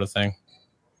that sort of thing?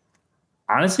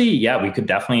 Honestly, yeah, we could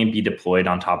definitely be deployed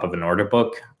on top of an order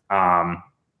book.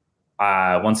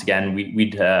 Once again,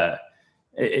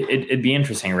 it'd be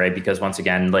interesting, right? Because once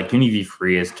again, Uni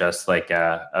V3 is just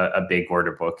a big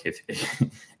order book.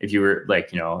 If you were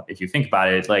if you think about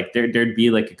it, there'd be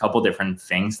a couple different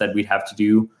things that we'd have to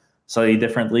do slightly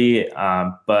differently.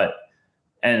 But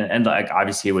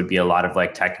obviously it would be a lot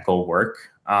of technical work.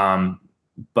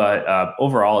 But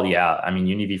overall, yeah, I mean,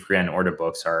 Uni V3 and order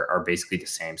books are basically the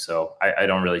same. So I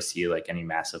don't really see any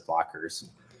massive blockers.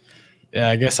 Yeah,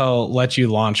 I guess I'll let you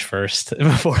launch first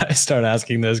before I start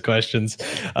asking those questions.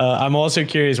 I'm also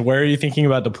curious, where are you thinking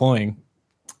about deploying?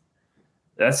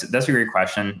 That's a great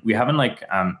question. We haven't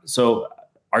so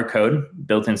our code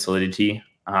built in Solidity,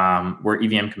 we're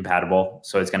EVM compatible,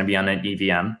 so it's going to be on an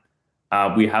EVM.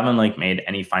 We haven't made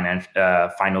any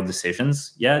final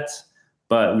decisions yet,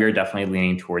 but we are definitely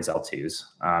leaning towards L2s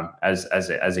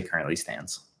as it currently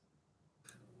stands.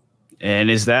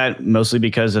 And is that mostly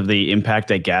because of the impact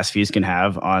that gas fees can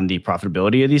have on the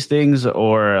profitability of these things,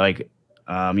 or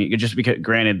just because,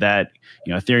 granted that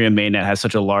Ethereum mainnet has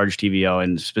such a large TVL,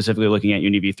 and specifically looking at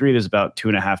Uni V3, there's about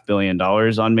 $2.5 billion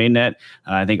on mainnet.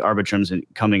 I think Arbitrum's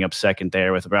coming up second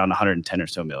there with around 110 or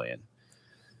so million.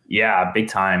 Yeah, big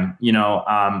time.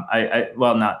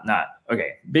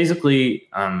 Okay. Basically,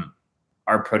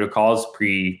 our protocol is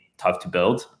pretty tough to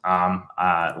build.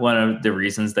 One of the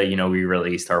reasons that we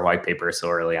released our white paper so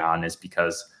early on is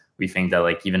because we think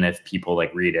that even if people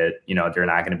read it, they're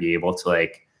not going to be able to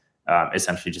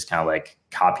essentially just kind of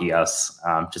copy us,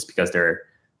 just because there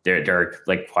are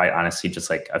quite honestly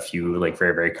just a few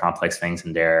very, very complex things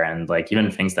in there, and even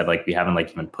things that we haven't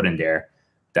even put in there.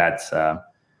 That's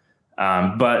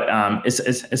it's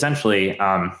essentially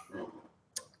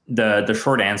the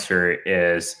short answer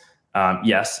is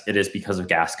yes, it is because of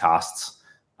gas costs.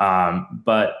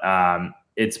 But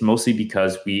it's mostly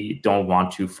because we don't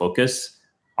want to focus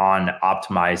on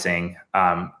optimizing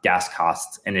gas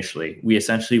costs initially. We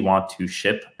essentially want to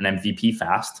ship an MVP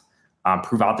fast,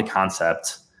 prove out the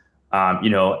concept,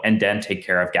 and then take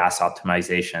care of gas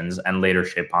optimizations and later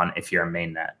ship on if you're a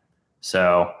mainnet.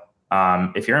 So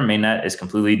if you're a mainnet, it's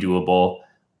completely doable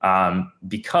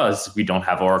because we don't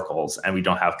have oracles and we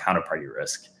don't have counterparty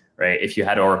risk, right? If you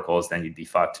had oracles, then you'd be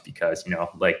fucked because,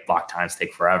 block times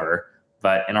take forever.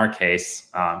 But in our case,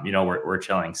 we're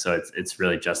chilling. So it's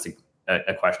really just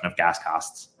a question of gas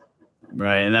costs.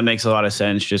 Right. And that makes a lot of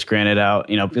sense. Just granted out,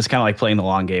 it's kind of like playing the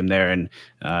long game there. And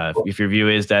if your view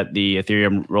is that the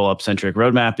Ethereum rollup centric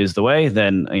roadmap is the way,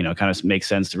 then, kind of makes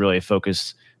sense to really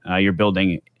focus your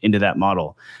building into that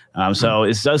model. So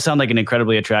it does sound like an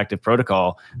incredibly attractive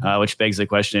protocol, which begs the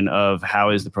question of how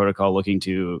is the protocol looking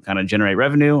to kind of generate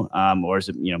revenue? Or is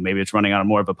it, maybe it's running on a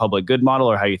more of a public good model,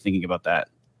 or how are you thinking about that?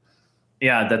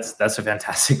 Yeah, that's a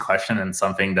fantastic question and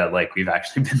something that we've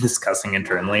actually been discussing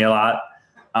internally a lot.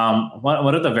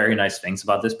 One of the very nice things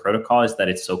about this protocol is that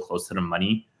it's so close to the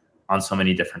money on so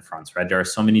many different fronts, right? There are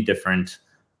so many different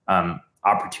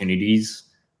opportunities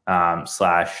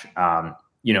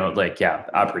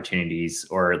opportunities,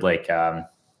 or it's a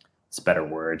better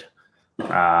word.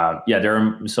 There are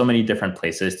so many different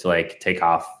places to take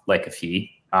off a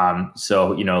fee.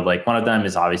 So one of them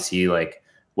is obviously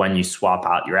when you swap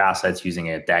out your assets using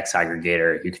a DEX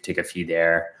aggregator, you could take a fee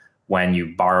there. When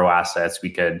you borrow assets, we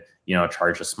could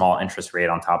charge a small interest rate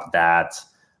on top of that.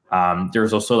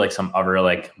 There's also some other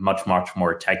much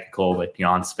more technical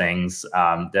nuanced things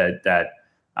that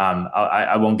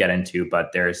I won't get into,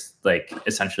 but there's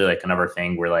essentially another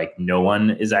thing where no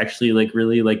one is actually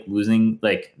really losing.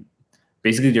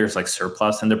 Basically there's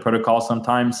surplus in the protocol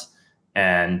sometimes,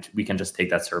 and we can just take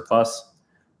that surplus.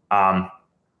 I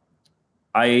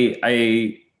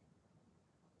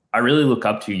really look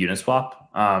up to Uniswap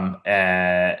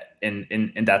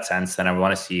in that sense, and I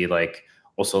want to see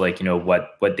also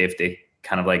what they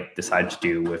kind of decide to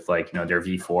do with their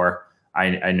V4.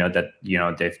 I know that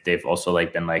they've also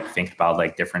been thinking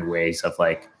about different ways of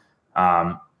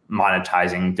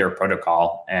monetizing their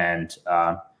protocol, and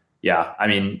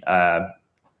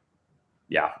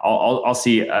I'll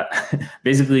see.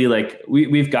 Basically,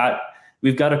 we've got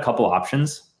a couple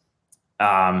options.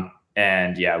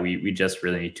 We just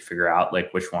really need to figure out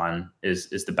which one is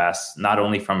the best, not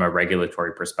only from a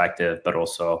regulatory perspective, but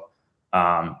also,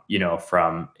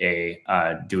 from a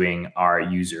doing our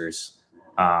users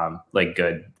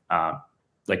good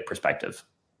perspective.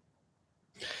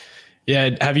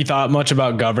 Yeah. Have you thought much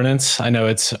about governance? I know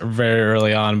it's very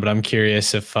early on, but I'm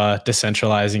curious if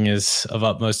decentralizing is of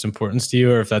utmost importance to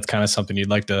you, or if that's kind of something you'd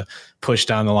like to push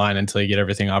down the line until you get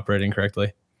everything operating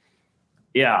correctly.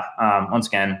 Yeah. Once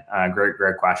again,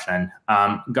 great question.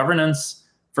 Governance.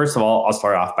 First of all, I'll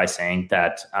start off by saying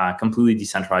that completely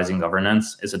decentralizing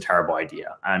governance is a terrible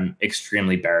idea. I'm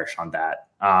extremely bearish on that.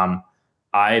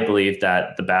 I believe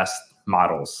that the best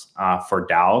models for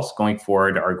DAOs going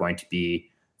forward are going to be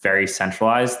very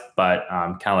centralized, but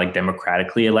kind of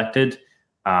democratically elected.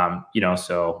 For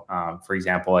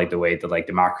example, the way that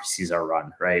democracies are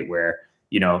run, right? Where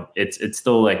it's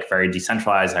still very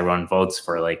decentralized. Everyone votes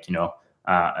for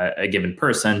a given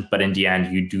person, but in the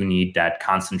end, you do need that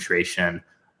concentration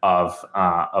of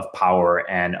power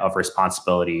and of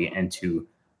responsibility into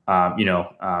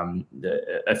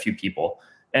a few people.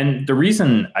 And the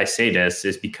reason I say this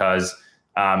is because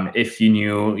if you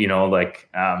knew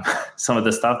some of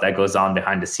the stuff that goes on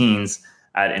behind the scenes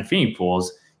at Infinity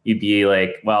Pools, you'd be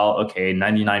well, okay,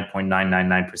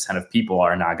 99.999% of people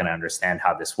are not going to understand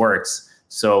how this works.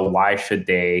 So why should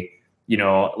they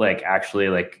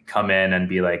actually come in and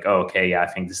be oh, okay, yeah, I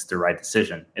think this is the right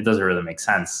decision? It doesn't really make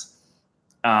sense.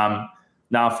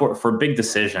 Now for big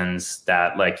decisions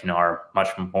that are much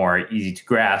more easy to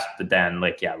grasp, but then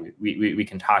we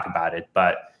can talk about it.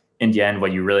 But in the end,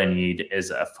 what you really need is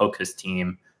a focused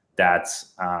team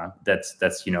that's got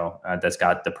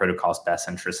the protocol's best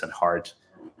interests at heart.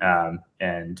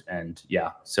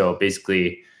 So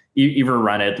basically, either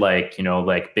run it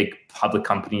big public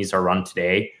companies are run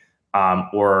today,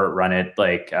 or run it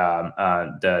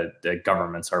the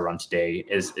governments are run today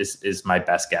is my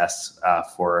best guess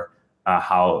for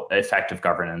how effective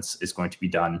governance is going to be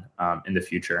done in the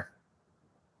future.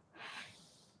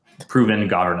 Proven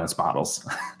governance models.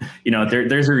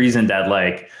 There's a reason that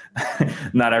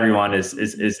not everyone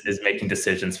is making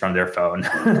decisions from their phone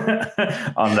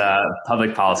on the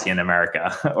public policy in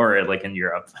America or in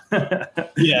Europe.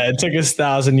 Yeah, it took us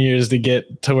 1,000 years to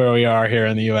get to where we are here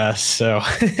in the US. So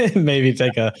maybe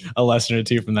take a lesson or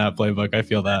two from that playbook. I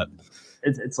feel that.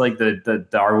 it's like the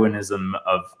Darwinism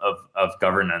of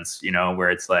governance, where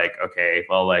it's like, okay,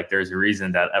 well, like there's a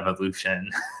reason that evolution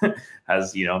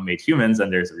has, made humans,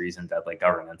 and there's a reason that like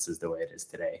governance is the way it is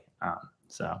today.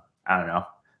 So I don't know,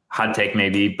 hot take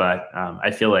maybe, but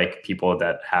I feel like people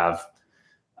that have,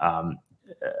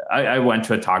 I went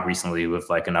to a talk recently with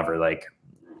like another like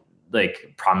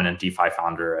prominent DeFi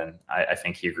founder, and I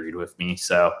think he agreed with me.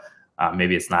 So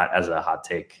maybe it's not as a hot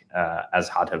take, as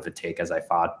hot of a take as I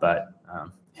thought, but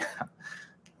yeah.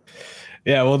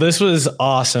 Yeah, well, this was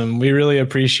awesome. We really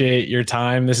appreciate your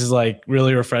time. This is like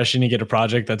really refreshing to get a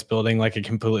project that's building like a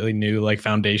completely new like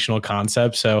foundational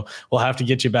concept. So we'll have to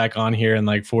get you back on here in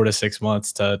like 4 to 6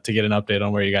 months to get an update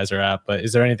on where you guys are at. But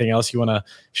is there anything else you want to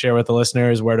share with the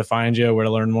listeners, where to find you, where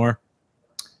to learn more?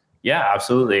 Yeah,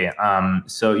 absolutely.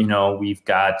 So, we've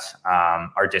got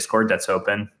our Discord that's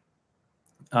open.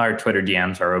 Our Twitter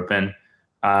DMs are open.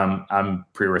 I'm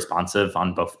pretty responsive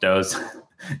on both those.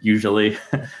 Usually,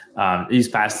 these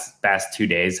past 2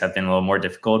 days have been a little more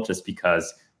difficult just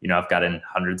because I've gotten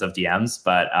hundreds of DMs.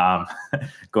 But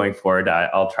going forward,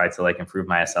 I'll try to like improve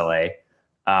my SLA.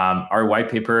 Our white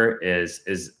paper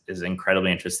is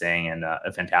incredibly interesting and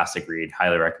a fantastic read.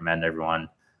 Highly recommend everyone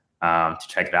to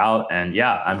check it out. And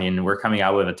yeah, I mean, we're coming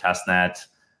out with a test net,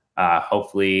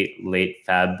 hopefully late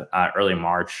Feb, early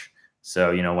March.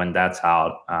 So when that's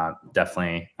out,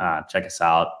 definitely check us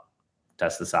out,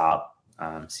 test this out.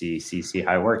 See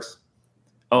how it works.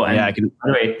 Oh, and by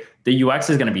the way, the UX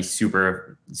is going to be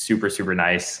super, super, super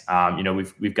nice.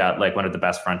 We've got like one of the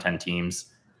best front end teams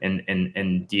in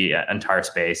the entire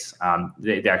space.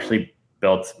 They actually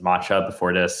built Matcha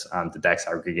before this, the DEX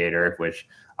aggregator, which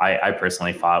I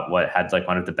personally thought had like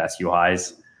one of the best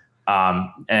UIs.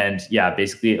 And yeah,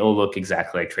 basically it'll look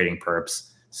exactly like trading perps.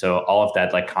 So all of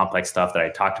that like complex stuff that I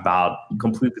talked about,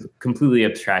 completely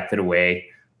abstracted away.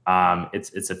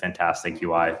 It's a fantastic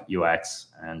UI UX,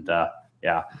 and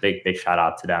yeah, big shout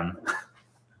out to them.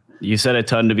 You said a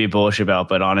ton to be bullish about,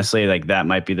 but honestly, like that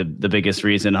might be the biggest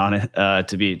reason on it.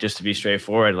 To be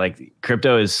straightforward, like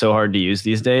crypto is so hard to use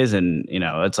these days, and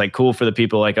it's like cool for the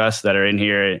people like us that are in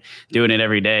here doing it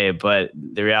every day. But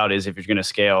the reality is, if you're going to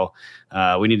scale,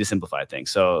 we need to simplify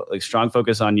things. So, like strong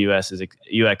focus on UX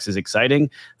is exciting,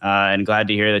 and glad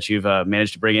to hear that you've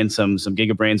managed to bring in some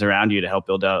gigabrains around you to help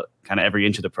build out kind of every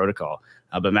inch of the protocol.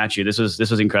 But Matthieu, this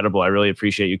was incredible. I really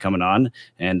appreciate you coming on,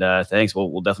 and thanks.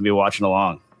 We'll definitely be watching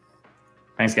along.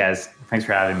 Thanks, guys. Thanks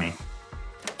for having me.